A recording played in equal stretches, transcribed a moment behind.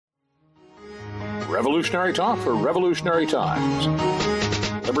Revolutionary talk for revolutionary times.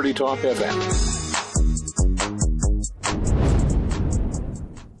 Liberty Talk FM.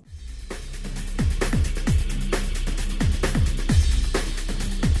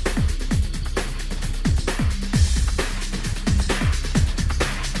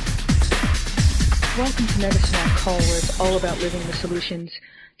 Welcome to Medicine on Call, where it's all about living the solutions.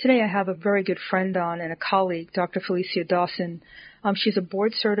 Today I have a very good friend on and a colleague, Dr. Felicia Dawson. She's a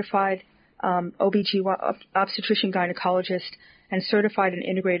board-certified obstetrician gynecologist and certified in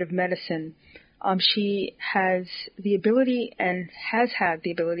integrative medicine. She has the ability and has had the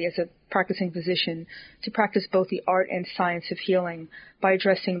ability as a practicing physician to practice both the art and science of healing by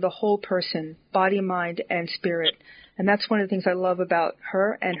addressing the whole person, body, mind, and spirit. And that's one of the things I love about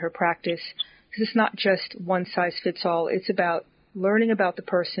her and her practice. Because it's not just one size fits all. It's about learning about the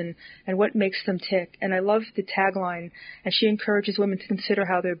person and what makes them tick. And I love the tagline, and she encourages women to consider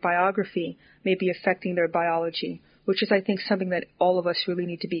how their biography may be affecting their biology, which is, I think, something that all of us really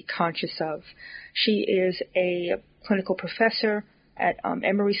need to be conscious of. She is a clinical professor at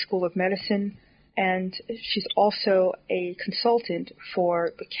Emory School of Medicine, and she's also a consultant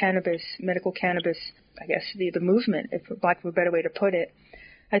for the cannabis, medical cannabis, I guess, the movement, if for lack of a better way to put it.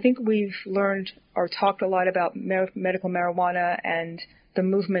 I think we've learned or talked a lot about medical marijuana and the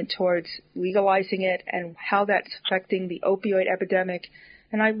movement towards legalizing it and how that's affecting the opioid epidemic.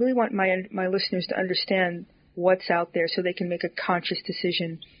 And I really want my listeners to understand what's out there so they can make a conscious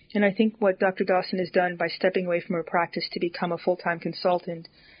decision. And I think what Dr. Dawson has done by stepping away from her practice to become a full-time consultant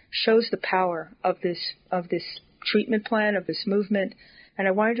shows the power of this treatment plan, of this movement. And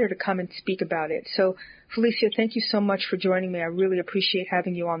I wanted her to come and speak about it. So, Felicia, thank you so much for joining me. I really appreciate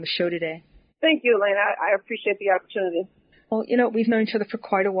having you on the show today. Thank you, Elaine. I appreciate the opportunity. Well, we've known each other for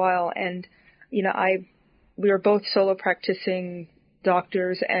quite a while, and, we are both solo practicing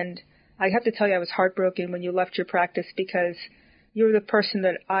doctors, and I have to tell you I was heartbroken when you left your practice because you're the person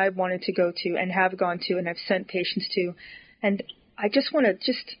that I wanted to go to and have gone to and have sent patients to. And I just want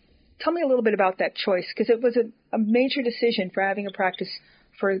to tell me a little bit about that choice, because it was a major decision for having a practice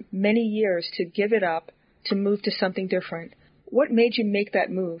for many years to give it up, to move to something different. What made you make that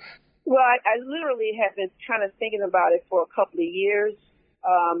move? Well, I literally have been kind of thinking about it for a couple of years,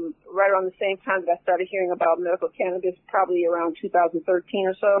 right around the same time that I started hearing about medical cannabis, probably around 2013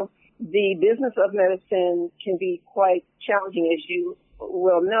 or so. The business of medicine can be quite challenging, as you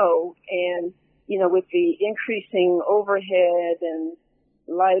well know, and, with the increasing overhead and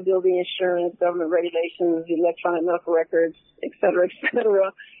liability insurance, government regulations, electronic medical records, et cetera,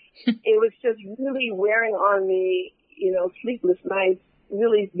 it was just really wearing on me, sleepless nights,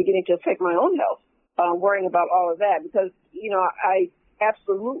 really beginning to affect my own health, worrying about all of that because, I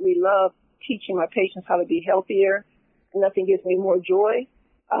absolutely love teaching my patients how to be healthier. Nothing gives me more joy.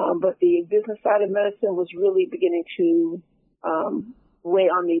 But the business side of medicine was really beginning to weigh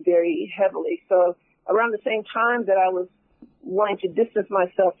on me very heavily. So around the same time that I was wanting to distance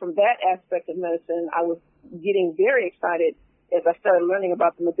myself from that aspect of medicine, I was getting very excited as I started learning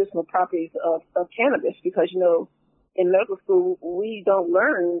about the medicinal properties of cannabis because, in medical school, we don't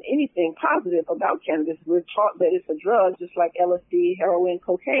learn anything positive about cannabis. We're taught that it's a drug, just like LSD, heroin,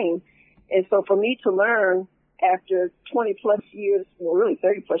 cocaine. And so for me to learn after 20-plus years, well, really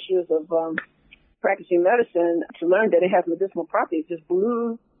 30-plus years of practicing medicine, to learn that it has medicinal properties just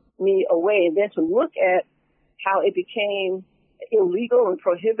blew me away. And then to look at how it became illegal and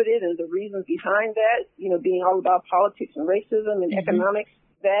prohibited and the reasons behind that, being all about politics and racism and economics,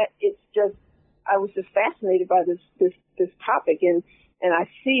 that it's just, I was just fascinated by this topic and I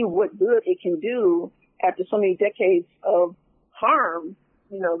see what good it can do after so many decades of harm,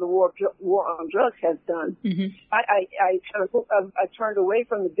 the war on drugs has done. I turned away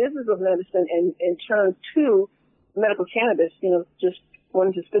from the business of medicine and turned to medical cannabis, just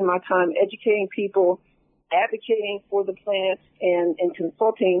wanted to spend my time educating people, advocating for the plants and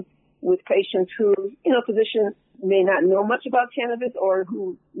consulting with patients who, physicians may not know much about cannabis or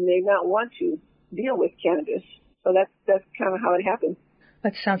who may not want to deal with cannabis. So that's kind of how it happened.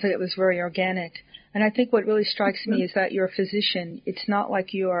 That sounds like it was very organic. And I think what really strikes me is that you're a physician. It's not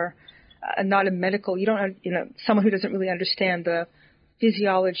like you're not a medical, someone who doesn't really understand the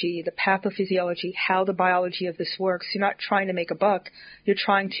physiology, the pathophysiology, how the biology of this works. You're not trying to make a buck. You're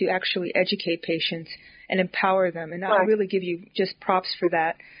trying to actually educate patients and empower them. And I really give you just props for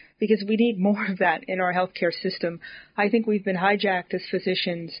that because we need more of that in our healthcare system. I think we've been hijacked as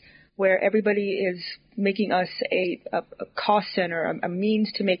physicians where everybody is making us a cost center, a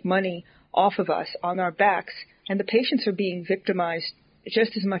means to make money off of us on our backs. And the patients are being victimized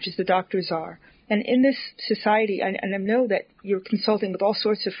just as much as the doctors are. And in this society, and I know that you're consulting with all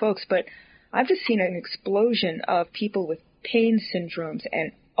sorts of folks, but I've just seen an explosion of people with pain syndromes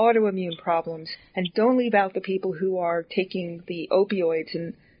and autoimmune problems, and don't leave out the people who are taking the opioids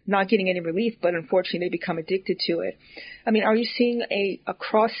and not getting any relief, but unfortunately they become addicted to it. I mean, are you seeing a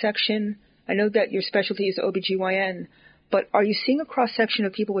cross-section? I know that your specialty is OBGYN, but are you seeing a cross-section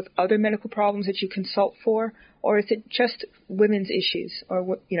of people with other medical problems that you consult for, or is it just women's issues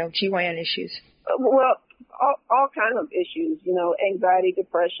or, GYN issues? Well, all kinds of issues, anxiety,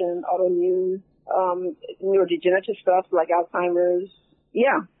 depression, autoimmune, neurodegenerative stuff like Alzheimer's.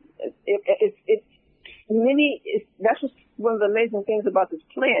 Yeah, that's just one of the amazing things about this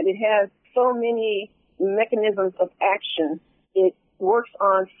plant. It has so many mechanisms of action. It works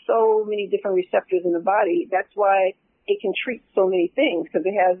on so many different receptors in the body. That's why it can treat so many things, because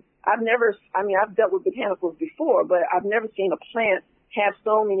I've dealt with botanicals before, but I've never seen a plant have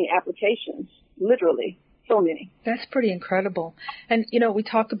so many applications, literally. So many. That's pretty incredible. And, we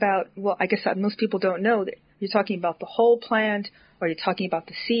talk about, well, I guess most people don't know that you're talking about the whole plant or you're talking about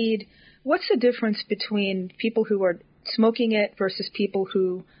the seed. What's the difference between people who are smoking it versus people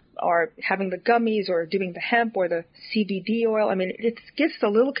who are having the gummies or doing the hemp or the CBD oil? I mean, it gets a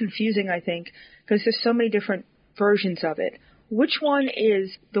little confusing, I think, because there's so many different versions of it. Which one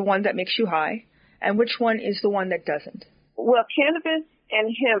is the one that makes you high and which one is the one that doesn't? Well, cannabis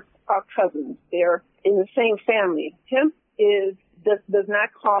and hemp are cousins. They're in the same family. Hemp does not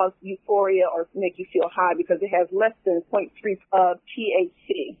cause euphoria or make you feel high because it has less than 0.3 of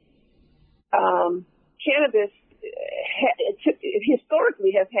THC. Cannabis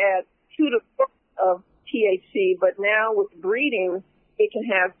historically has had 2 to 4 of THC, but now with breeding, it can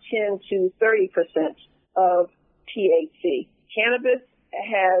have 10 to 30% of THC. Cannabis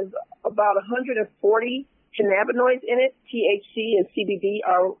has about 140 cannabinoids in it. THC and CBD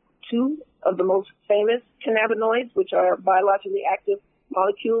are 2 of the most famous cannabinoids, which are biologically active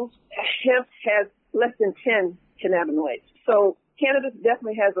molecules. Hemp has less than 10 cannabinoids. So cannabis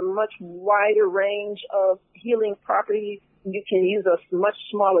definitely has a much wider range of healing properties. You can use a much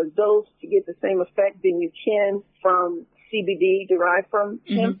smaller dose to get the same effect than you can from CBD derived from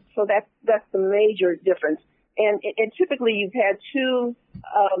hemp. So that's the major difference. And typically you've had 2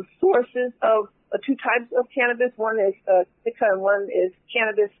 sources of 2 types of cannabis. One is indica and one is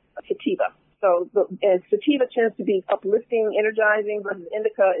cannabis sativa. So sativa tends to be uplifting, energizing, versus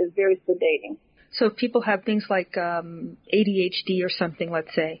indica is very sedating. So if people have things like ADHD or something,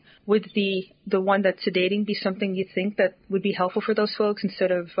 let's say, would the one that's sedating be something you think that would be helpful for those folks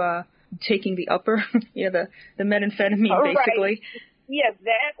instead of taking the upper, the methamphetamine, basically? Right. Yes,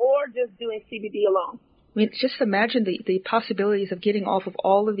 that or just doing CBD alone. I mean, just imagine the possibilities of getting off of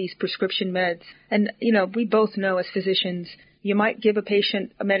all of these prescription meds. And, we both know as physicians, you might give a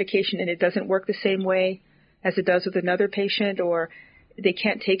patient a medication and it doesn't work the same way as it does with another patient, or they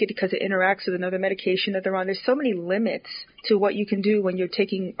can't take it because it interacts with another medication that they're on. There's so many limits to what you can do when you're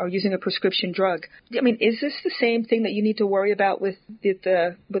taking or using a prescription drug. I mean, is this the same thing that you need to worry about with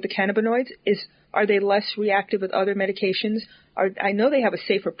the cannabinoids? Are they less reactive with other medications? I know they have a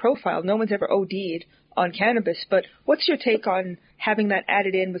safer profile. No one's ever OD'd on cannabis, but what's your take on having that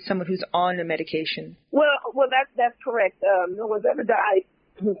added in with someone who's on a medication? Well, that's correct. No one's ever died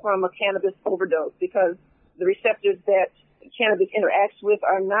from a cannabis overdose because the receptors that cannabis interacts with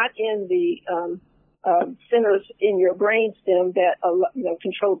are not in the centers in your brainstem that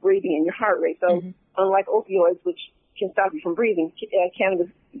control breathing and your heart rate. So unlike opioids, which can stop you from breathing, cannabis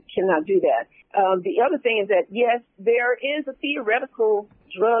cannot do that. The other thing is that, yes, there is a theoretical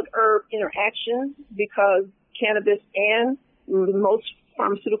drug-herb interaction because cannabis and most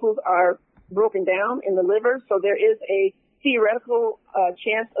pharmaceuticals are broken down in the liver, so there is a theoretical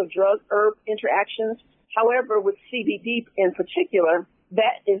chance of drug-herb interactions. However, with CBD in particular,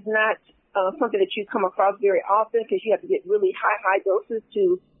 that is not something that you come across very often because you have to get really high doses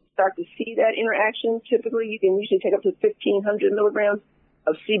to start to see that interaction. Typically, you can usually take up to 1,500 milligrams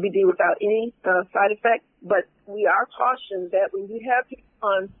of CBD without any side effect. But we are cautioned that when you have people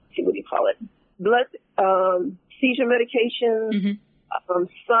on, blood seizure medications,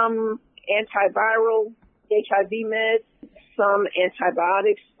 some antiviral HIV meds, some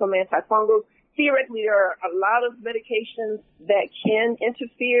antibiotics, some antifungals. Theoretically, there are a lot of medications that can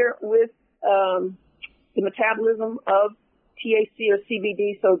interfere with the metabolism of THC or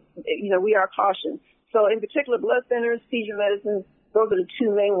CBD. So, we are cautioned. So in particular, blood thinners, seizure medicines, those are the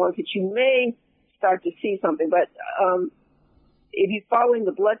 2 main ones that you may start to see something. But if you're following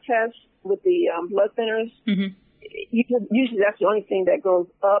the blood test with the blood thinners, usually that's the only thing that goes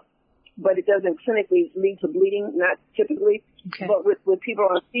up, but it doesn't clinically lead to bleeding, not typically. Okay. But with people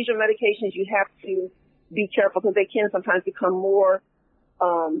on seizure medications, you have to be careful because they can sometimes become more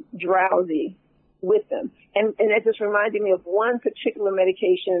drowsy with them. And that just reminded me of one particular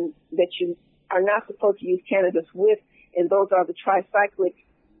medication that you are not supposed to use cannabis with, and those are the tricyclic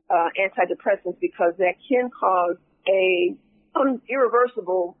antidepressants, because that can cause a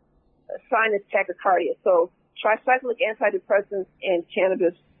irreversible sinus tachycardia. So tricyclic antidepressants and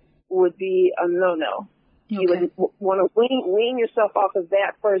cannabis would be a no-no. Okay. You would want to wean yourself off of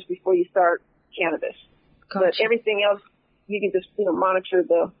that first before you start cannabis. Gotcha. But everything else, you can just monitor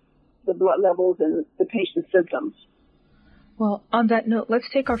the blood levels and the patient's symptoms. Well, on that note, let's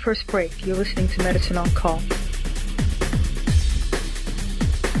take our first break. You're listening to Medicine on Call.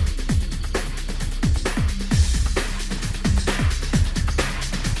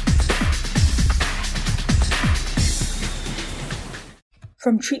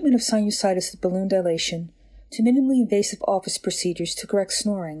 From treatment of sinusitis with balloon dilation to minimally invasive office procedures to correct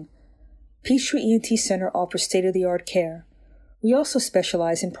snoring, Peachtree ENT Center offers state-of-the-art care. We also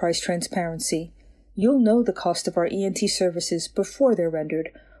specialize in price transparency. You'll know the cost of our ENT services before they're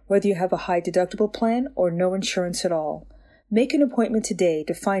rendered, whether you have a high deductible plan or no insurance at all. Make an appointment today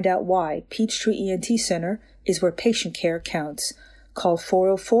to find out why Peachtree ENT Center is where patient care counts. Call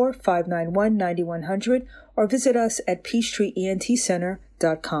 404-591-9100 or visit us at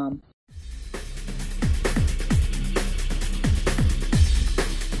peachtreeentcenter.com.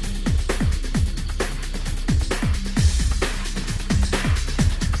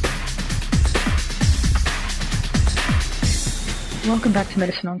 Welcome back to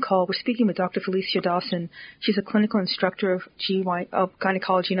Medicine on Call. We're speaking with Dr. Felicia Dawson. She's a clinical instructor of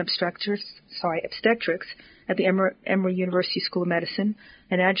gynecology and obstetrics at the Emory University School of Medicine,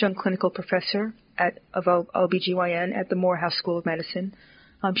 an adjunct clinical professor of OBGYN at the Morehouse School of Medicine.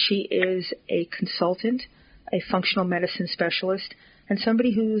 She is a consultant, a functional medicine specialist, and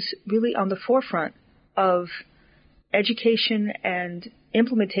somebody who's really on the forefront of education and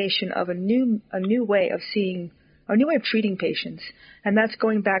implementation of a new way of treating patients, and that's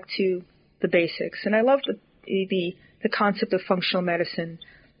going back to the basics. And I love the concept of functional medicine.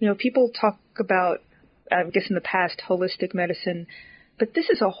 People talk about, I guess in the past, holistic medicine, but this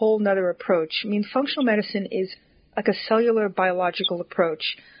is a whole nother approach. I mean, functional medicine is like a cellular biological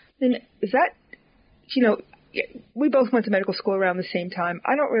approach. And is that, we both went to medical school around the same time.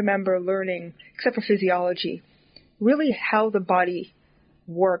 I don't remember learning, except for physiology, really how the body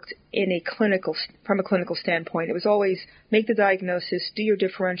worked from a clinical standpoint. It was always make the diagnosis, do your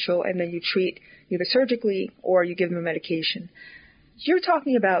differential, and then you treat either surgically or you give them a medication. You're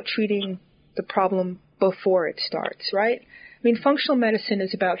talking about treating the problem before it starts, right? I mean, functional medicine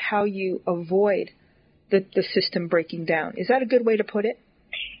is about how you avoid the system breaking down. Is that a good way to put it?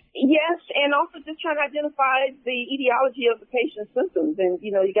 Yes, and also just trying to identify the etiology of the patient's symptoms. And,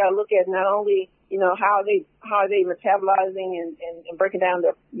 you got to look at not only, how are they metabolizing and breaking down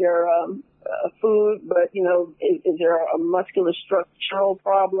their food, but, is there a muscular structural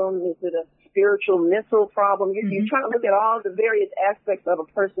problem? Is it a spiritual, mental problem? You're trying to look at all the various aspects of a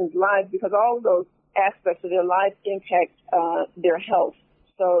person's life, because all of those aspects of their life impact their health.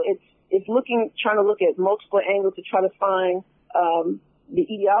 So it's trying to look at multiple angles to try to find the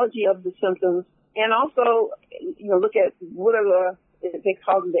etiology of the symptoms, and also, look at what are they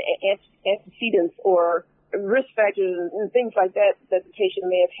call them, the antecedents or risk factors and things like that the patient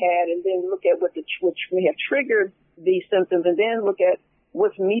may have had, and then look at which may have triggered these symptoms, and then look at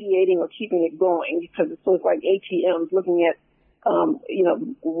what's mediating or keeping it going, because it's like ATMs, looking at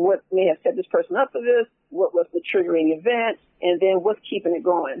what may have set this person up for this, what was the triggering event, and then what's keeping it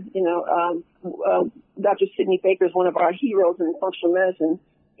going. Dr. Sidney Baker is one of our heroes in functional medicine.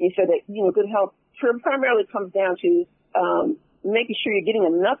 He said that, good health primarily comes down to making sure you're getting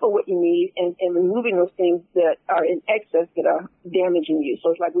enough of what you need and removing those things that are in excess that are damaging you. So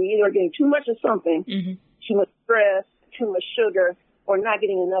it's like we either are getting too much of something, too much stress, too much sugar, or not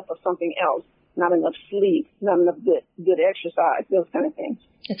getting enough of something else. Not enough sleep, not enough good exercise, those kind of things.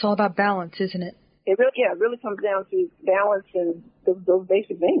 It's all about balance, isn't it? It really comes down to balance and those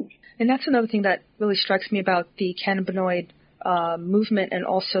basic things. And that's another thing that really strikes me about the cannabinoid movement and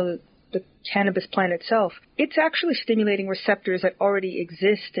also the cannabis plant itself. It's actually stimulating receptors that already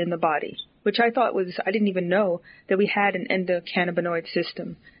exist in the body, which I didn't even know that we had an endocannabinoid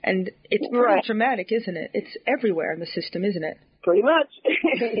system. And it's pretty dramatic, isn't it? It's everywhere in the system, isn't it? Pretty much.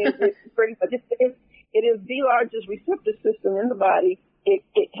 It's pretty much. It is the largest receptor system in the body. It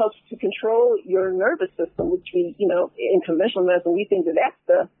helps to control your nervous system, which we, in conventional medicine, we think that that's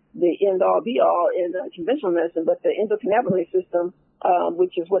the end-all, be-all in conventional medicine. But the endocannabinoid system,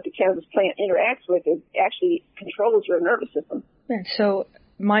 which is what the cannabis plant interacts with, it actually controls your nervous system. And so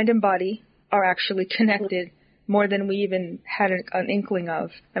mind and body are actually connected more than we even had an inkling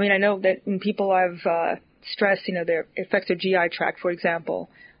of. I mean, I know that when people have stress, their affects their GI tract, for example,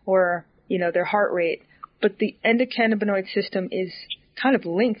 or, their heart rate. But the endocannabinoid system is kind of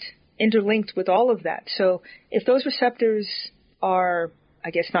interlinked with all of that. So if those receptors are, I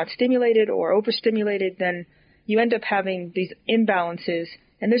guess, not stimulated or overstimulated, then you end up having these imbalances.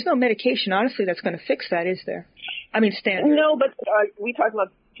 And there's no medication, honestly, that's going to fix that, is there? I mean, standard. No, but are we talking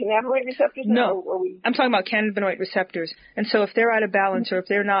about cannabinoid receptors? No, or I'm talking about cannabinoid receptors. And so if they're out of balance or if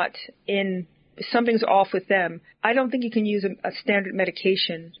they're not something's off with them, I don't think you can use a standard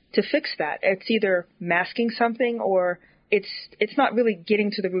medication to fix that. It's either masking something or it's not really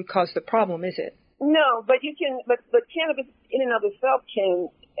getting to the root cause of the problem, is it? No, but you can. But cannabis in and of itself can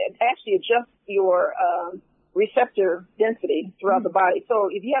actually adjust your receptor density throughout the body. So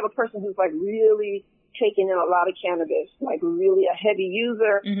if you have a person who's like really taking in a lot of cannabis, like really a heavy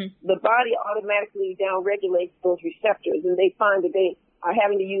user, the body automatically downregulates those receptors, and they find that they are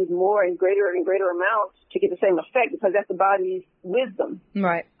having to use more and greater amounts to get the same effect because that's the body's wisdom.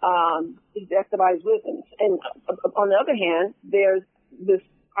 Right. That's the body's wisdom. And on the other hand, there's this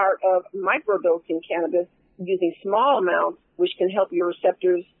art of microdosing cannabis using small amounts, which can help your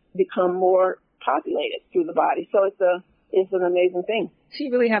receptors become more populated through the body. So it's an amazing thing. So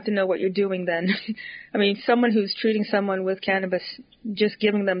you really have to know what you're doing then. I mean, someone who's treating someone with cannabis, just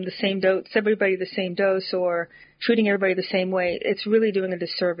giving them the same dose, everybody the same dose, or treating everybody the same way, it's really doing a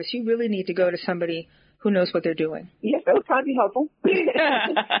disservice. You really need to go to somebody who knows what they're doing. Yes, that would probably be helpful.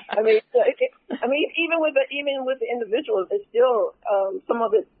 I mean, even with the individuals, it's still some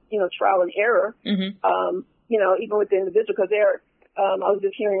of it, trial and error. Even with the individual, because I was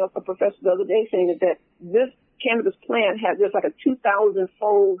just hearing a professor the other day saying that this cannabis plant there's like a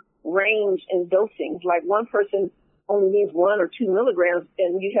 2,000-fold range in dosings. Like one person only needs 1 or 2 milligrams,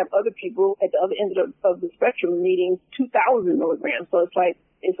 and you have other people at the other end of the spectrum needing 2,000 milligrams. So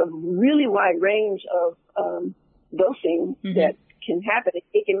it's a really wide range of dosing that can happen.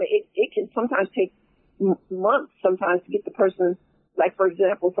 It can sometimes take months sometimes to get the person, like for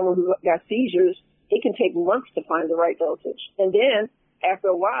example, someone who got seizures, it can take months to find the right dosage. And then after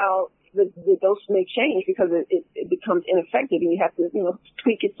a while, the dose may change because it becomes ineffective and you have to,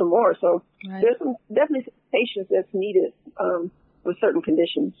 tweak it some more. So there's definitely some patience that's needed with certain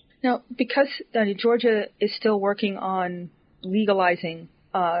conditions. Now, because Georgia is still working on legalizing,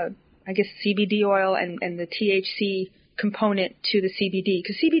 I guess, CBD oil and the THC component to the CBD,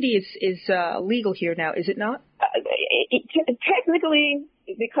 because CBD is legal here now, is it not? Technically,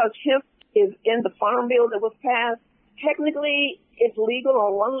 because hemp is in the farm bill that was passed, technically it's legal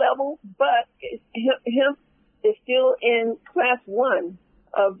on one level, but hemp is still in class 1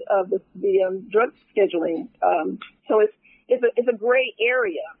 of the drug scheduling. So it's a gray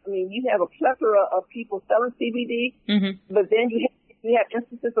area. I mean, you have a plethora of people selling CBD, but then you have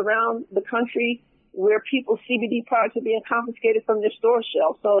instances around the country where people's CBD products are being confiscated from their store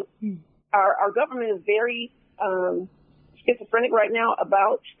shelves. So our government is very schizophrenic right now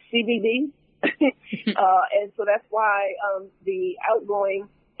about CBD. And so that's why the outgoing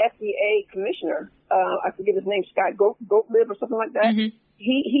FDA commissioner, I forget his name, Scott Gottlieb or something like that,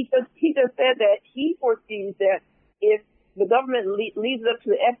 he just said that he foresees that if the government leaves it up to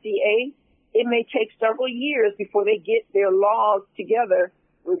the FDA, it may take several years before they get their laws together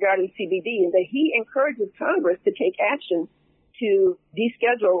regarding CBD, and that he encourages Congress to take action to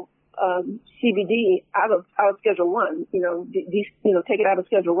deschedule CBD out of Schedule 1, take it out of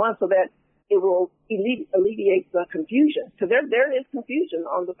Schedule 1 so that it will alleviate the confusion. Because there is confusion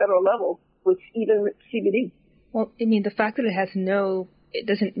on the federal level with even CBD. Well, I mean, the fact that it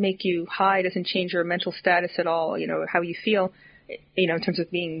doesn't make you high, doesn't change your mental status at all, how you feel, in terms of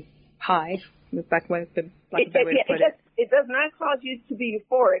being high. It does not cause you to be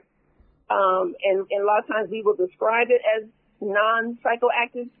euphoric. And a lot of times we will describe it as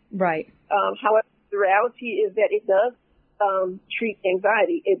non-psychoactive. Right. However, the reality is that it does treat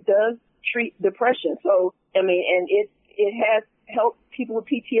anxiety. It does treat depression. So, and it has helped people with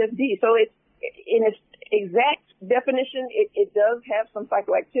PTSD. So it's, in its exact definition, it does have some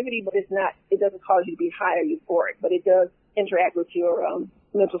psychoactivity, but it doesn't cause you to be high or euphoric, but it does interact with your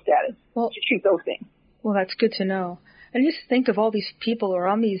mental status to treat those things. Well, that's good to know. And just think of all these people who are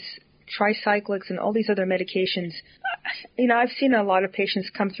on these tricyclics and all these other medications. I've seen a lot of patients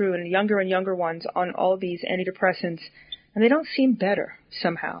come through, and younger ones, on all these antidepressants, and they don't seem better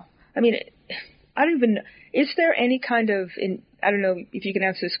somehow. I mean, I don't even, is there any kind of, I don't know if you can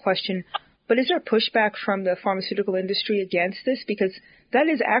answer this question, but is there pushback from the pharmaceutical industry against this? Because that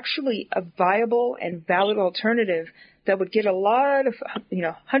is actually a viable and valid alternative that would get a lot of,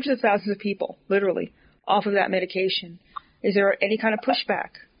 hundreds of thousands of people, literally, off of that medication. Is there any kind of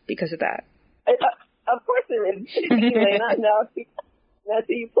pushback because of that? Of course there is. Elena, now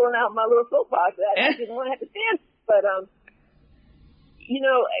you're pulling out my little soapbox. I didn't want to have to stand. But,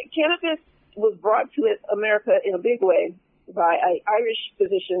 cannabis was brought to America in a big way by an Irish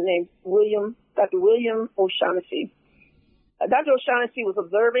physician named Dr. William O'Shaughnessy. Dr. O'Shaughnessy was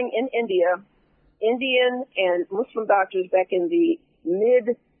observing in India, Indian and Muslim doctors back in the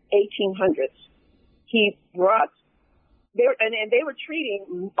mid-1800s. They were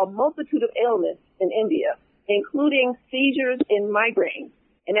treating a multitude of ailments in India, including seizures and migraines.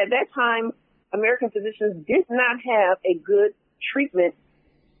 And at that time, American physicians did not have a good treatment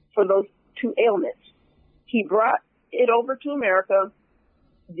for those two ailments. He brought it over to America,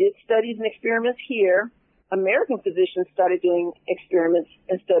 did studies and experiments here. American physicians started doing experiments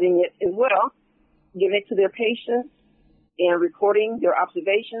and studying it as well, giving it to their patients and recording their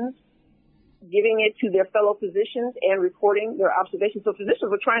observations, giving it to their fellow physicians and recording their observations. So physicians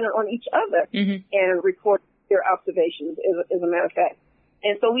were trying it on each other and record their observations, as a matter of fact.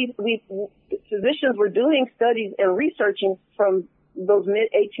 And so physicians were doing studies and researching from those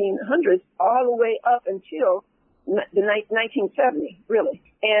mid-1800s all the way up until the 1970, really.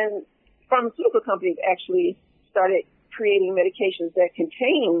 And pharmaceutical companies actually started creating medications that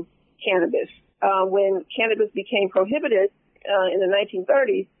contain cannabis. When cannabis became prohibited in the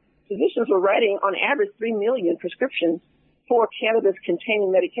 1930s, physicians were writing on average 3 million prescriptions for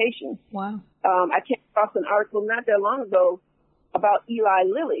cannabis-containing medications. Wow. I came across an article not that long ago about Eli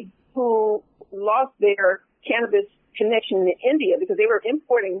Lilly, who lost their cannabis connection in India because they were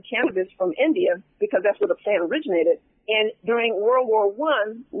importing cannabis from India because that's where the plant originated. And during World War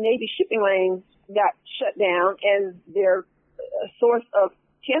I, Navy shipping lanes got shut down and their source of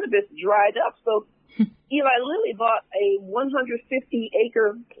cannabis dried up. So Eli Lilly bought a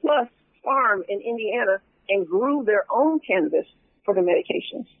 150-acre plus farm in Indiana and grew their own cannabis for the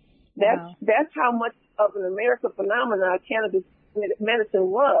medications. That's how much of an American phenomenon cannabis medicine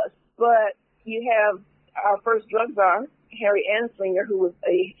was. But you have our first drug czar, Harry Anslinger, who was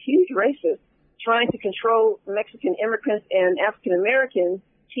a huge racist, trying to control Mexican immigrants and African Americans,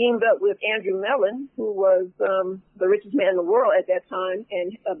 teamed up with Andrew Mellon, who was the richest man in the world at that time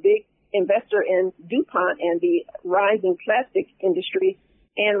and a big investor in DuPont and the rising plastic industry,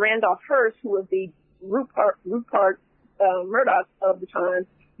 and Randolph Hearst, who was the Rupert Murdoch of the time,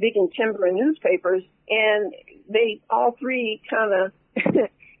 big in timber and newspapers. And they all three kind of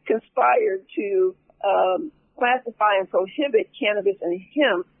conspired to classify and prohibit cannabis and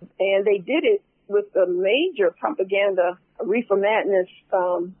hemp, and they did it with a major propaganda reefer madness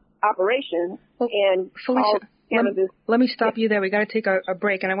operation. And Felicia, let me stop you there. We got to take a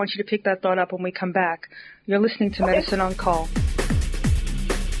break, and I want you to pick that thought up when we come back. You're listening to Medicine on Call.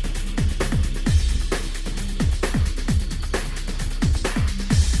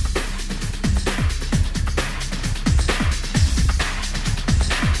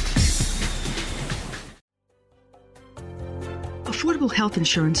 Affordable health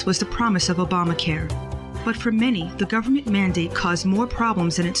insurance was the promise of Obamacare. But for many, the government mandate caused more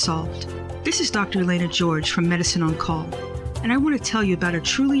problems than it solved. This is Dr. Elena George from Medicine on Call, and I want to tell you about a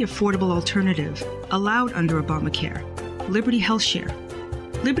truly affordable alternative allowed under Obamacare, Liberty HealthShare.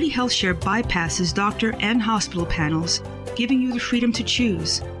 Liberty HealthShare bypasses doctor and hospital panels, giving you the freedom to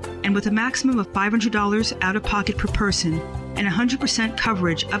choose. And with a maximum of $500 out-of-pocket per person and 100%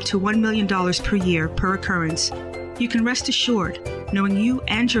 coverage up to $1 million per year per occurrence, you can rest assured knowing you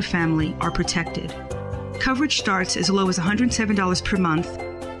and your family are protected. Coverage starts as low as $107 per month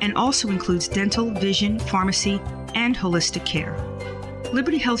and also includes dental, vision, pharmacy, and holistic care.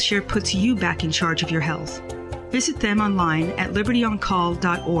 Liberty HealthShare puts you back in charge of your health. Visit them online at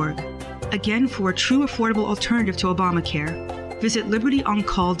libertyoncall.org. Again, for a true affordable alternative to Obamacare, visit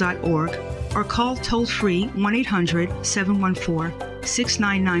libertyoncall.org or call toll-free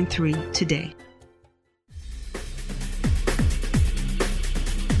 1-800-714-6993 today.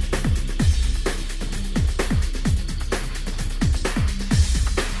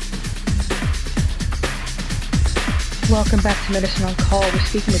 Welcome back to Medicine on Call. We're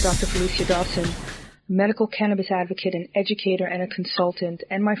speaking with Dr. Felicia Dawson, medical cannabis advocate, an educator, and a consultant,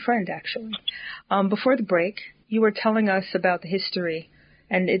 and my friend, actually. Before the break, you were telling us about the history,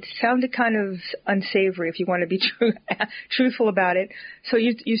 and it sounded kind of unsavory, if you want to be truthful about it. So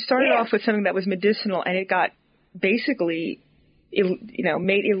you started off with something that was medicinal, and it got basically,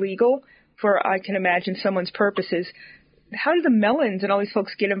 made illegal for, I can imagine, someone's purposes. How do the Mellons and all these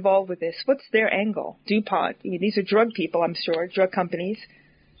folks get involved with this? What's their angle? DuPont. I mean, these are drug people, I'm sure, drug companies.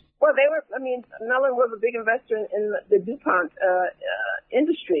 Well, Mellon was a big investor in the DuPont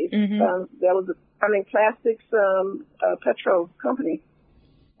industries. That was plastics, petro company.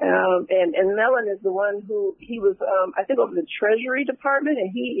 And Mellon is the one he was, I think, over the Treasury Department,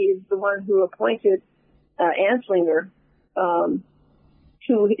 and he is the one who appointed Anslinger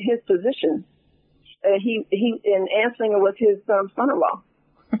to his position. And Anslinger was his son-in-law.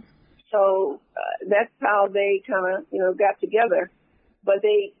 So that's how they kind of, got together. But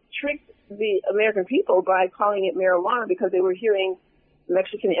they tricked the American people by calling it marijuana because they were hearing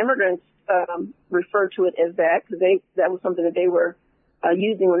Mexican immigrants refer to it as that, because that was something that they were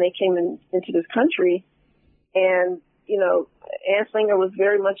using when they came into this country. And, Anslinger was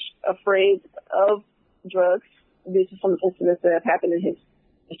very much afraid of drugs. These are some incidents that have happened in his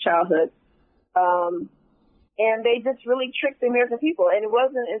childhood. And they just really tricked the American people. And it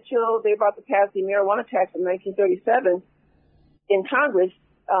wasn't until they were about to pass the marijuana tax in 1937 in Congress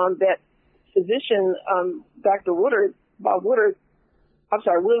that physician, Dr. Woodard, Bob Woodard, I think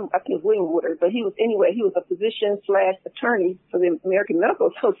it was William Woodard, but he was a physician/attorney for the American Medical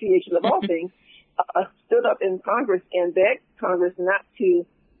Association of all things, stood up in Congress and begged Congress not to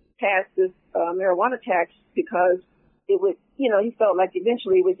pass this marijuana tax because it would, he felt like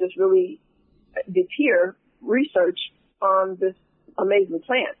eventually it would just really deter research on this amazing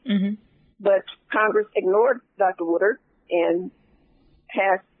plant. Mm-hmm. But Congress ignored Dr. Woodard and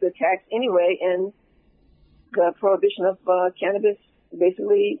passed the tax anyway, and the prohibition of cannabis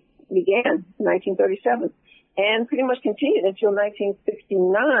basically began in 1937 and pretty much continued until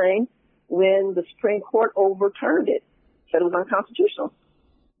 1969 when the Supreme Court overturned it, said it was unconstitutional.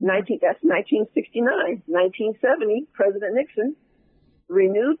 That's 1969. 1970, President Nixon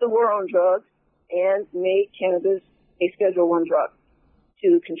renewed the war on drugs and made cannabis a Schedule I drug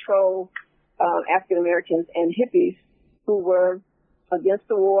to control African Americans and hippies who were against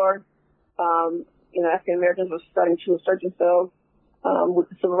the war. African Americans were starting to assert themselves with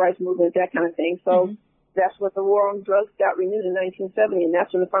the civil rights movement, that kind of thing. So that's when the war on drugs got renewed in 1970, and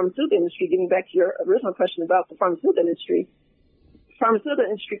that's when the pharmaceutical industry, getting back to your original question about the pharmaceutical industry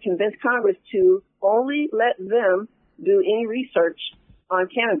convinced Congress to only let them do any research on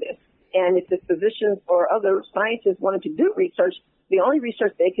cannabis. And if the physicians or other scientists wanted to do research, the only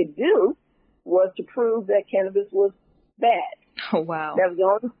research they could do was to prove that cannabis was bad. Oh, wow. That was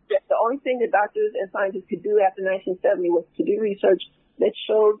the only thing that doctors and scientists could do after 1970 was to do research that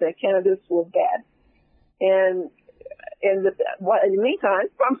showed that cannabis was bad. And in the meantime,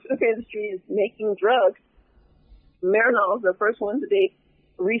 the pharmaceutical industry is making drugs. Marinol is the first one that they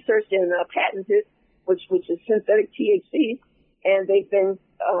researched and patented, which is synthetic THC, and they've been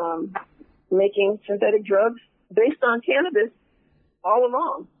making synthetic drugs based on cannabis all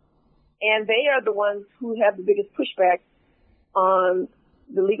along. And they are the ones who have the biggest pushback on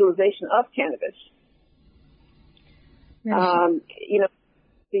the legalization of cannabis.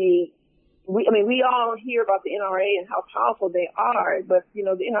 We all hear about the NRA and how powerful they are, but, the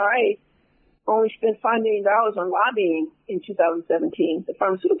NRA only spent $5 million on lobbying in 2017. The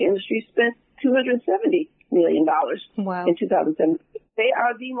pharmaceutical industry spent $270 million in 2017. They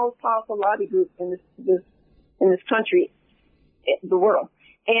are the most powerful lobby group in this country, the world.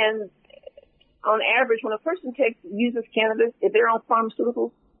 And on average, when a person uses cannabis, if they're on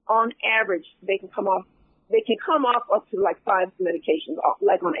pharmaceuticals, on average, they can come off up to like 5 medications,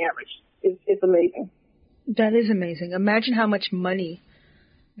 like on average. It's amazing. That is amazing. Imagine how much money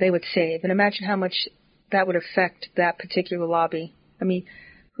they would save, and imagine how much that would affect that particular lobby. I mean,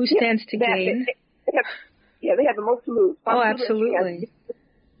 who stands to gain? They have the most to lose. Oh, absolutely.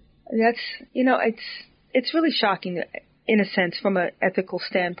 That's, it's really shocking in a sense from an ethical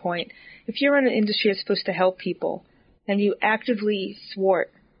standpoint. If you're in an industry that's supposed to help people and you actively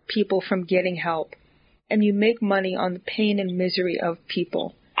thwart people from getting help and you make money on the pain and misery of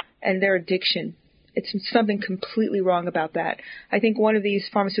people and their addiction, it's something completely wrong about that. I think one of these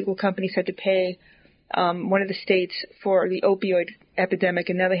pharmaceutical companies had to pay one of the states for the opioid epidemic,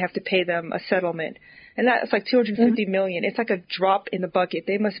 and now they have to pay them a settlement. And that's like $250 million. It's like a drop in the bucket.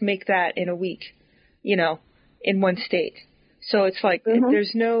 They must make that in a week, in one state. So it's like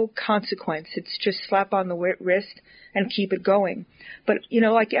there's no consequence. It's just slap on the wrist and keep it going. But,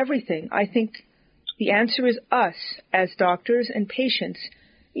 like everything, I think the answer is us as doctors and patients.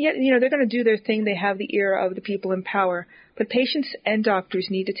 Yeah, they're going to do their thing. They have the ear of the people in power. But patients and doctors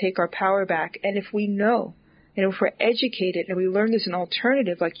need to take our power back. And if we know, if we're educated and we learn there's an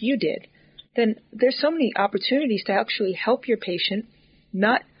alternative like you did, then there's so many opportunities to actually help your patient,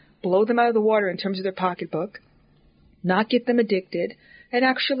 not blow them out of the water in terms of their pocketbook, not get them addicted, and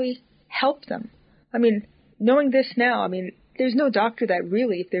actually help them. I mean, knowing this now, there's no doctor that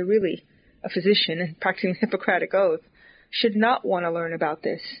really, if they're really a physician and practicing Hippocratic Oath, should not want to learn about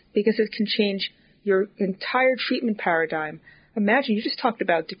this, because it can change your entire treatment paradigm. Imagine, you just talked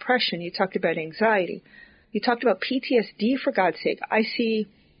about depression, you talked about anxiety, you talked about PTSD, for God's sake. I see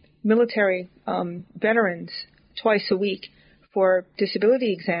military veterans twice a week for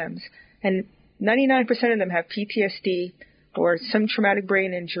disability exams, and 99% of them have PTSD or some traumatic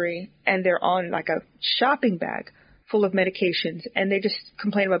brain injury, and they're on like a shopping bag full of medications, and they just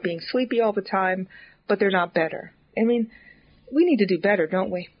complain about being sleepy all the time, but they're not better. I mean, we need to do better,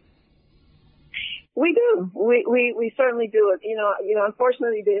 don't we? We do. We certainly do. You know,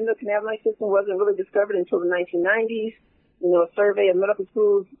 unfortunately, the endocannabinoid system wasn't really discovered until the 1990s. You know, a survey of medical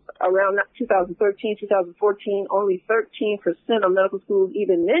schools around 2013, 2014, only 13% of medical schools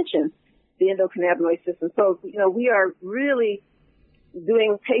even mentioned the endocannabinoid system. So, you know, we are really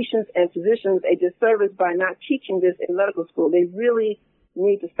doing patients and physicians a disservice by not teaching this in medical school. They really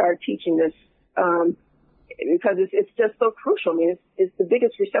need to start teaching this because it's just so crucial. I mean, it's the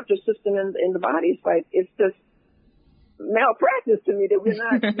biggest receptor system in the body. It's like, it's just malpractice to me that we're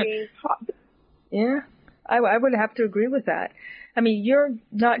not being taught. Yeah, I would have to agree with that. I mean, you're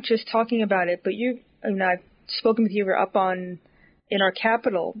not just talking about it, but I've spoken with you. We're up in our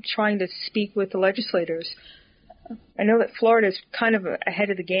capital trying to speak with the legislators. I know that Florida is kind of ahead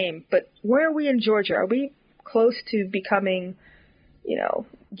of the game, but where are we in Georgia? Are we close to becoming, you know,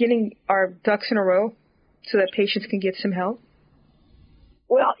 getting our ducks in a row so that patients can get some help?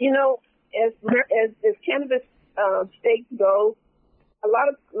 Well, you know, as cannabis states go, a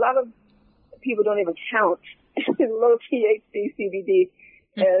lot of people don't even count low THC CBD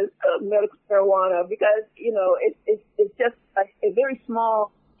as medical marijuana because, you know, it's just a very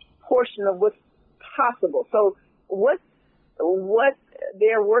small portion of what's possible. So what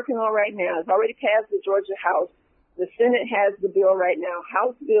they're working on right now is already passed the Georgia House. The Senate has the bill right now.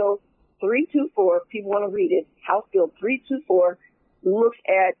 House Bill 324, if people want to read it, House Bill 324 looks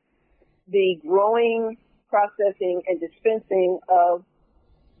at the growing, processing, and dispensing of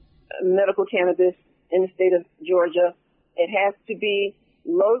medical cannabis in the state of Georgia. It has to be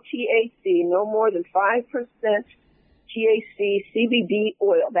low THC, no more than 5% THC CBD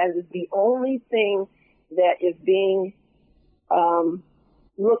oil. That is the only thing that is being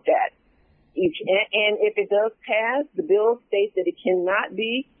looked at. And if it does pass, the bill states that it cannot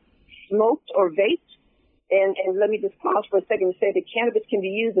be smoked or vaped. And let me just pause for a second to say that cannabis can be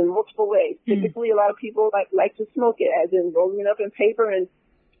used in multiple ways. Typically, a lot of people like to smoke it, as in rolling it up in paper and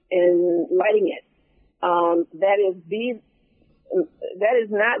lighting it. That is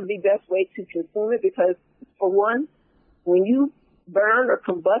not the best way to consume it because, for one, when you burn or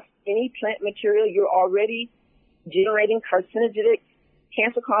combust any plant material, you're already generating carcinogenic,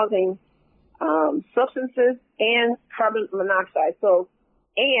 cancer-causing substances and carbon monoxide. So,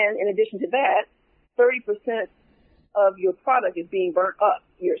 and in addition to that, 30% of your product is being burnt up.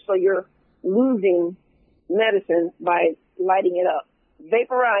 So you're losing medicine by lighting it up.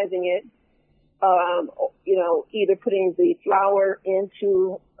 Vaporizing it, you know, either putting the flower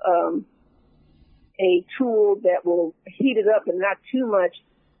into a tool that will heat it up and not too much,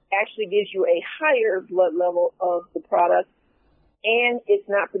 actually gives you a higher blood level of the product, and it's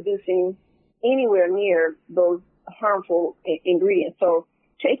not producing anywhere near those harmful ingredients. So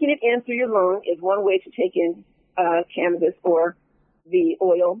taking it in through your lung is one way to take in cannabis or the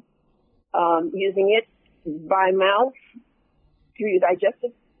oil. Using it by mouth through your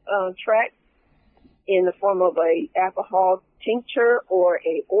digestive tract in the form of a alcohol tincture or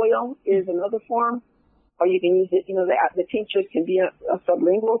a oil is another form. Or you can use it, you know, the tinctures can be a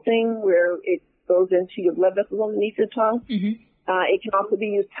sublingual thing where it goes into your blood vessels underneath your tongue. Mm-hmm. It can also be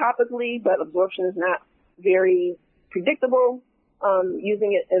used topically, but absorption is not very predictable.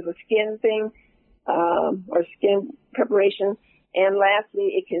 Using it as a skin thing or skin preparation. And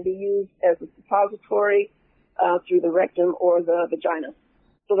lastly, it can be used as a suppository through the rectum or the vagina.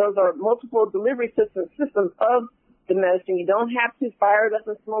 So those are multiple delivery systems of the medicine. You don't have to fire it up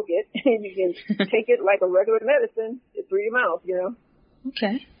and smoke it. You can take it like a regular medicine through your mouth, you know.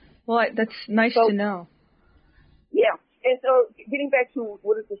 Okay. Well, that's nice to know. Yeah. And so getting back to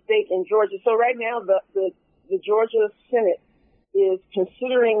what is the stake in Georgia. So right now the Georgia Senate is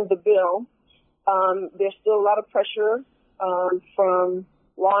considering the bill. There's still a lot of pressure from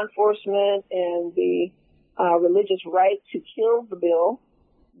law enforcement and the religious right to kill the bill.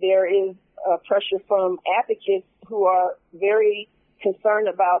 There is pressure from advocates who are very concerned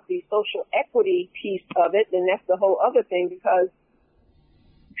about the social equity piece of it, and that's the whole other thing because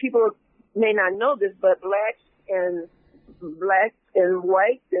people may not know this, but blacks and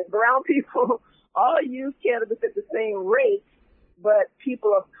white and brown people all use cannabis at the same rate, but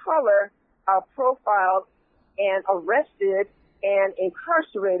people of color are profiled and arrested and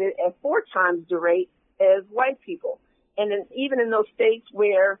incarcerated at 4 times the rate as white people. And then even in those states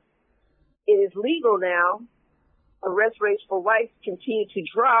where it is legal now, arrest rates for whites continue to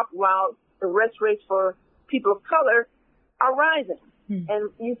drop while arrest rates for people of color are rising. And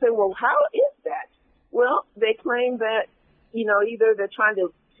you say, well, how is that? Well, they claim that, either they're trying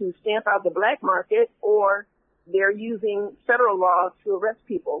to stamp out the black market or they're using federal law to arrest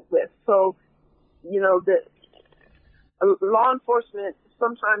people with. So, the law enforcement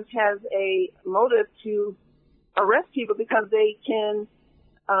sometimes has a motive to arrest people because they can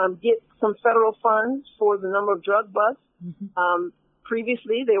get some federal funds for the number of drug busts.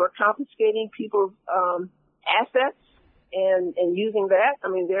 Previously, they were confiscating people's assets and using that. I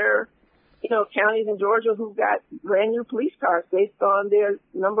mean, there are, counties in Georgia who've got brand new police cars based on their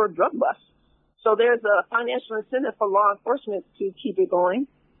number of drug busts. So there's a financial incentive for law enforcement to keep it going.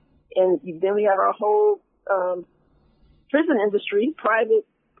 And then we have our whole prison industry, private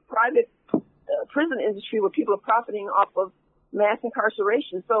prison industry where people are profiting off of mass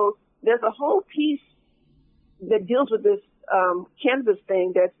incarceration. So there's a whole piece that deals with this cannabis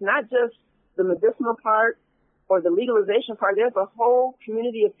thing that's not just the medicinal part or the legalization part. There's a whole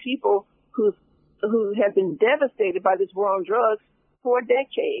community of people who have been devastated by this war on drugs for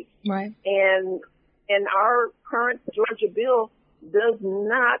decades. Right. And our current Georgia bill does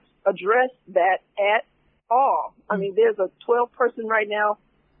not address that at all. I mean, there's a 12-person right now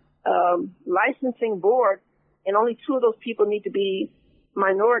licensing board, and only 2 of those people need to be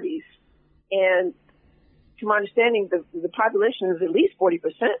minorities. And to my understanding, the population is at least 40%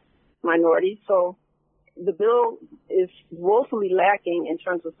 minority. So the bill is woefully lacking in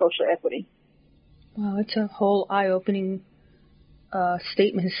terms of social equity. Wow, it's a whole eye-opening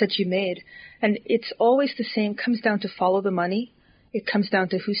statements that you made. And it's always the same, comes down to follow the money. It comes down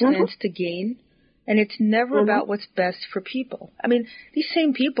to who stands to gain. And it's never about what's best for people. I mean, these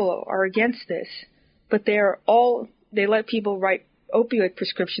same people are against this, but they let people write opioid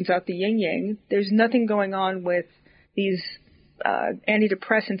prescriptions out the yin-yang. There's nothing going on with these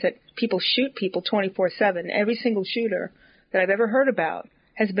antidepressants that people shoot people 24/7. Every single shooter that I've ever heard about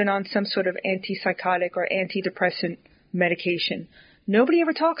has been on some sort of antipsychotic or antidepressant medication. Nobody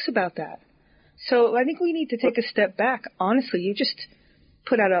ever talks about that. So I think we need to take a step back. Honestly, you just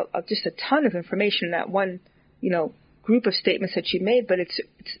put out just a ton of information in that one, group of statements that you made, but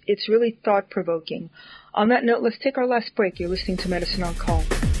it's really thought-provoking. On that note, let's take our last break. You're listening to Medicine on Call.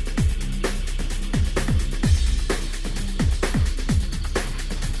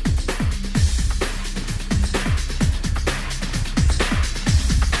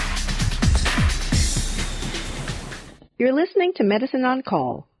 You're listening to Medicine on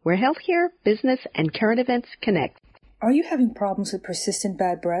Call, where healthcare, business, and current events connect. Are you having problems with persistent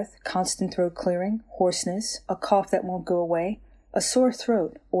bad breath, constant throat clearing, hoarseness, a cough that won't go away, a sore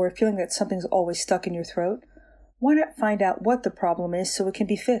throat, or a feeling that something's always stuck in your throat? Why not find out what the problem is so it can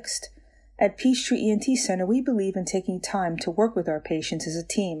be fixed? At Peachtree ENT Center, we believe in taking time to work with our patients as a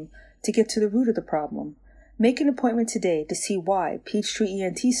team to get to the root of the problem. Make an appointment today to see why Peachtree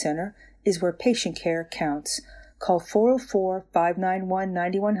ENT Center is where patient care counts. Call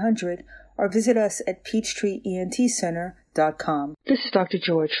 404-591-9100 or visit us at peachtreeentcenter.com. This is Dr.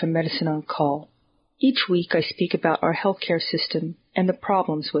 George from Medicine on Call. Each week I speak about our healthcare system and the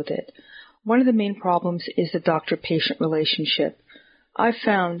problems with it. One of the main problems is the doctor-patient relationship. I've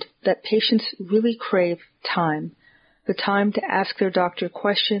found that patients really crave time, the time to ask their doctor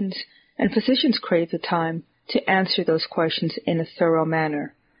questions, and physicians crave the time to answer those questions in a thorough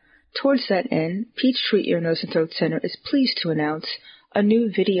manner. Towards that end, Peachtree Ear, Nose, and Throat Center is pleased to announce a new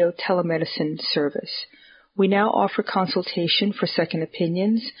video telemedicine service. We now offer consultation for second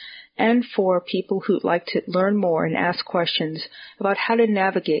opinions and for people who'd like to learn more and ask questions about how to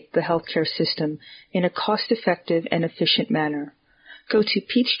navigate the healthcare system in a cost-effective and efficient manner. Go to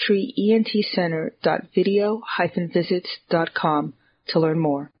peachtreeentcenter.video-visits.com to learn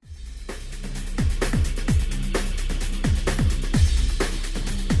more.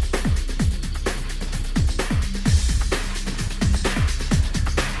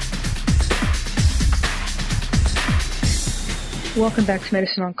 Welcome back to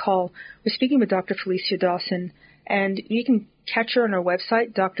Medicine on Call. We're speaking with Dr. Felicia Dawson, and you can catch her on our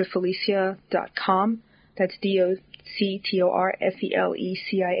website, drfelicia.com. That's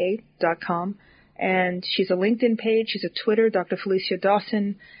DOCTORFELECIA.com. And she's a LinkedIn page. She's a Twitter, Dr. Felicia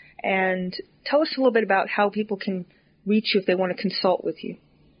Dawson. And tell us a little bit about how people can reach you if they want to consult with you.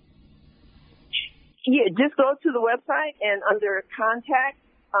 Yeah, just go to the website and under Contact,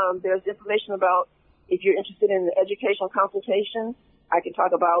 There's information about if you're interested in the educational consultation. I can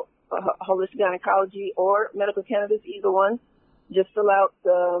talk about holistic gynecology or medical cannabis, either one. Just fill out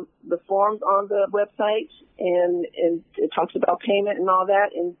the forms on the website, and it talks about payment and all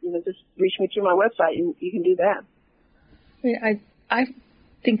that, and just reach me through my website, and you can do that. I mean, I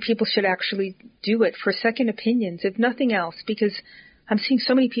think people should actually do it for second opinions, if nothing else, because I'm seeing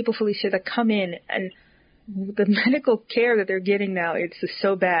so many people, Felicia, that come in, and the medical care that they're getting now, it's just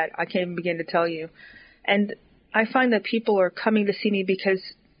so bad. I can't even begin to tell you. And I find that people are coming to see me because,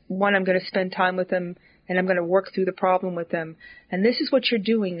 one, I'm going to spend time with them, and I'm going to work through the problem with them. And this is what you're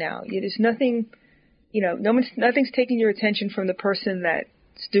doing now. There's nothing, nothing's taking your attention from the person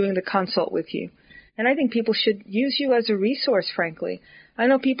that's doing the consult with you. And I think people should use you as a resource, frankly. I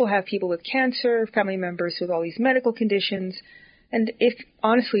know people have people with cancer, family members with all these medical conditions. And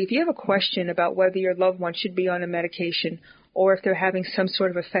honestly, if you have a question about whether your loved one should be on a medication or if they're having some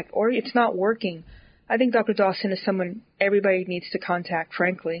sort of effect or it's not working, I think Dr. Dawson is someone everybody needs to contact,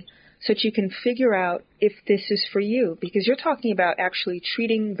 frankly, so that you can figure out if this is for you. Because you're talking about actually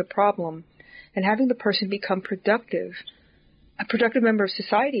treating the problem and having the person become productive, a productive member of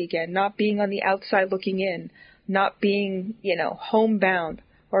society again, not being on the outside looking in, not being, homebound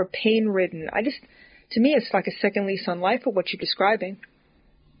or pain-ridden. To me, it's like a second lease on life of what you're describing.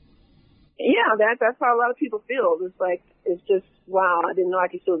 Yeah, that's how a lot of people feel. It's just, wow, I didn't know I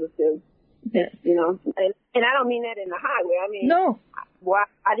could feel this too. Yeah. And I don't mean that in a high way. I mean, no. Wow,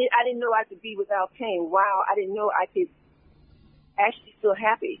 I didn't know I could be without pain. Wow, I didn't know I could actually feel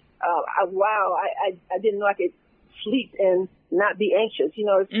happy. Wow, I didn't know I could sleep and not be anxious.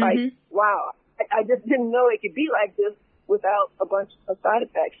 It's like, wow, I just didn't know it could be like this without a bunch of side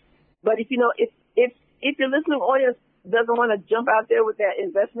effects. But if your listening audience doesn't want to jump out there with that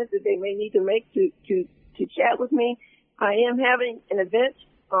investment that they may need to make to chat with me, I am having an event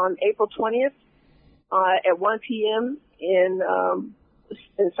on April 20th at 1 p.m. in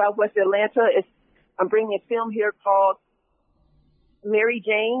Southwest Atlanta. I'm bringing a film here called Mary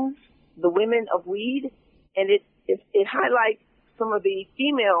Jane's The Women of Weed, and it highlights some of the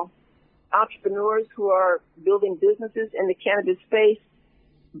female entrepreneurs who are building businesses in the cannabis space,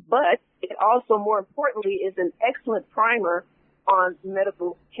 but it also, more importantly, is an excellent primer on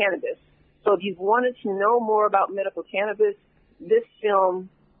medical cannabis. So if you've wanted to know more about medical cannabis, this film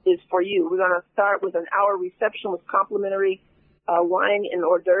is for you. We're going to start with an hour reception with complimentary wine and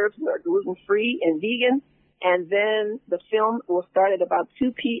hors d'oeuvres that are gluten-free and vegan. And then the film will start at about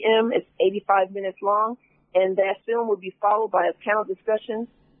 2 p.m. It's 85 minutes long. And that film will be followed by a panel discussion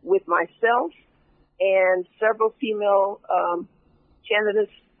with myself and several female cannabis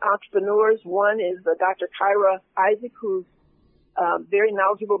entrepreneurs. One is Dr. Kyra Isaac, who's very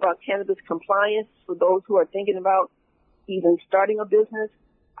knowledgeable about cannabis compliance for those who are thinking about even starting a business.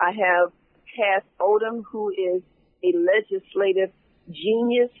 I have Cass Odom, who is a legislative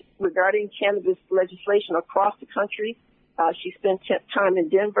genius regarding cannabis legislation across the country. She spent time in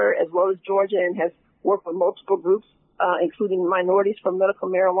Denver as well as Georgia and has worked with multiple groups, including Minorities for Medical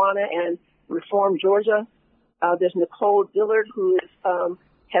Marijuana and Reform Georgia. There's Nicole Dillard, who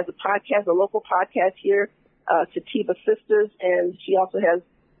has a local podcast here, Sativa Sisters, and she also has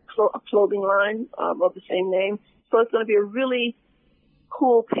a clothing line of the same name. So it's going to be a really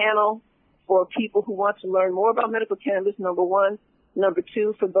cool panel for people who want to learn more about medical cannabis, number one. Number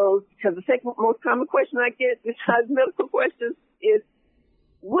two, for those, because the second most common question I get besides medical questions is,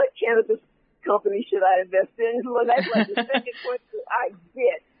 what cannabis company should I invest in? Well, that's like the second question I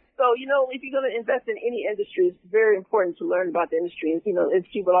get. So, if you're going to invest in any industry, it's very important to learn about the industry and, and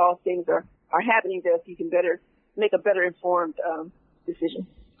see what all things are happening there so you can make a better informed decision.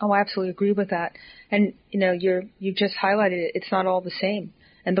 Oh, I absolutely agree with that. And, you just highlighted it. It's not all the same.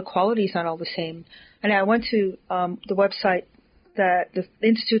 And the quality is not all the same. And I went to the website, the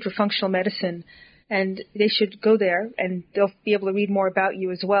Institute for Functional Medicine, and they should go there and they'll be able to read more about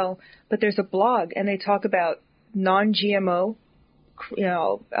you as well. But there's a blog and they talk about non-GMO,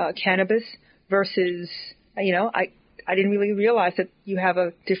 cannabis versus, I didn't really realize that you have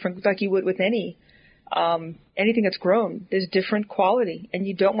a different, like you would with anything that's grown. There's different quality and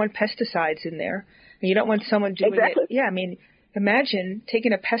you don't want pesticides in there. And you don't want someone doing exactly. it. Yeah, imagine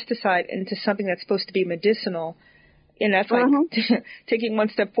taking a pesticide into something that's supposed to be medicinal. And that's like taking one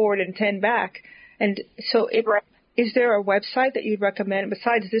step forward and 10 back. And so is there a website that you'd recommend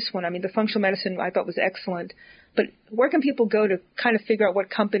besides this one? The functional medicine I thought was excellent. But where can people go to kind of figure out what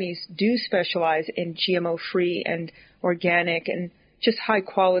companies do specialize in GMO-free and organic and just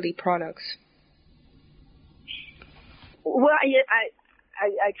high-quality products? Well,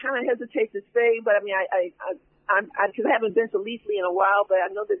 I kind of hesitate to say, but because I haven't been to Leafly in a while, but I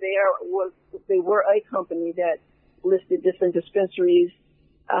know that they were a company that listed different dispensaries.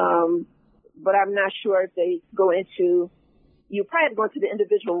 But I'm not sure if they go into. You probably have to go into the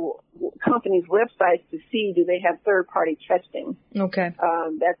individual company's websites to see do they have third-party testing. Okay.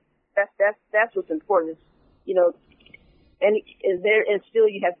 That's what's important. Is, you know, and still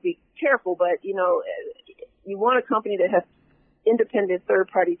you have to be careful, but you know, you want a company that has independent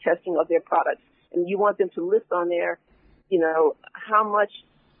third-party testing of their products, and you want them to list on there, you know, how much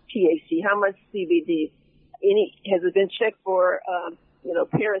THC, how much CBD, has it been checked for, you know,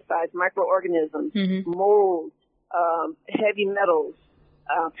 parasites, microorganisms, mold, heavy metals,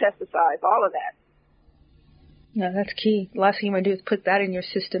 pesticides, all of that. Yeah, that's key. The last thing you want to do is put that in your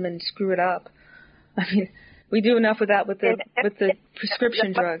system and screw it up. I mean, we do enough with that with the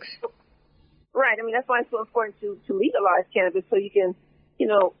prescription drugs. Right. I mean, that's why it's so important to legalize cannabis, so you can, you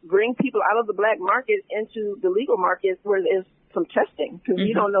know, bring people out of the black market into the legal market where there's some testing, because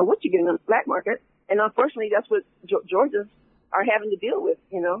you don't know what you're getting on the black market. And unfortunately, that's what Georgians are having to deal with,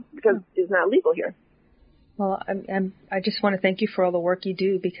 you know, because it's not legal here. Well, I just want to thank you for all the work you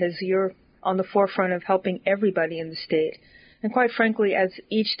do, because you're on the forefront of helping everybody in the state. And quite frankly, as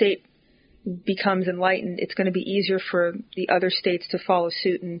each state becomes enlightened, it's going to be easier for the other states to follow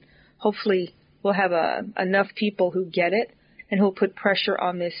suit, and hopefully we'll have enough people who get it and who'll put pressure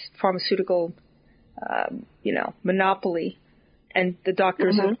on this pharmaceutical, you know, monopoly. And the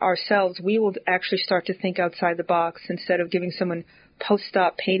doctors ourselves, we will actually start to think outside the box. Instead of giving someone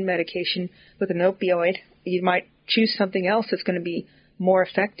post-op pain medication with an opioid, you might choose something else that's going to be more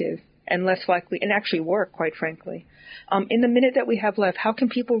effective and less likely, and actually work, quite frankly. In the minute that we have left, how can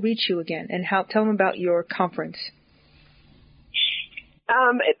people reach you again, and tell them about your conference?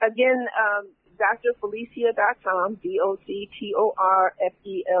 Again, drfelicia.com,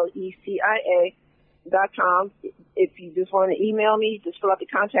 DoctorFelicia.com. If you just want to email me, just fill out the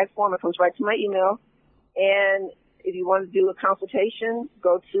contact form. It comes right to my email. And if you want to do a consultation,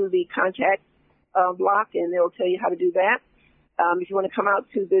 go to the contact block, and they'll tell you how to do that. If you want to come out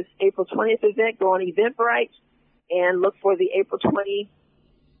to this April 20th event, go on Eventbrite and look for the April 20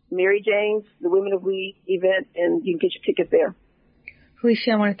 Mary Jane's, the Women of Weed event, and you can get your ticket there.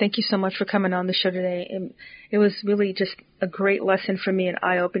 Felicia, I want to thank you so much for coming on the show today. It was really just a great lesson for me, an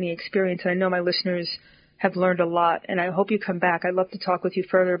eye-opening experience. And I know my listeners have learned a lot, and I hope you come back. I'd love to talk with you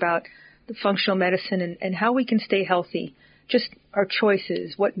further about the functional medicine and how we can stay healthy, just our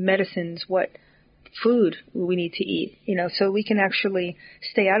choices, what medicines, what food we need to eat, you know, so we can actually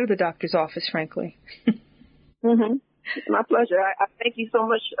stay out of the doctor's office, frankly. It's my pleasure. I thank you so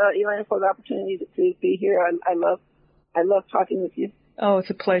much, Elaine, for the opportunity to be here. I love talking with you. Oh, it's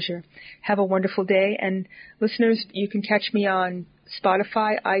a pleasure. Have a wonderful day. And listeners, you can catch me on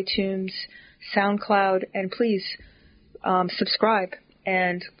Spotify, iTunes, SoundCloud, and please subscribe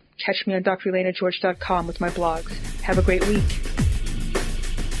and catch me on drelenageorge.com with my blogs. Have a great week.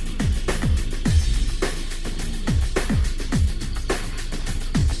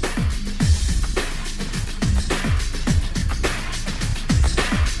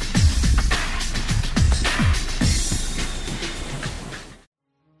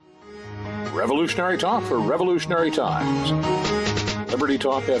 Revolutionary talk for revolutionary times. Liberty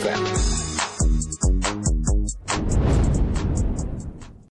Talk FM.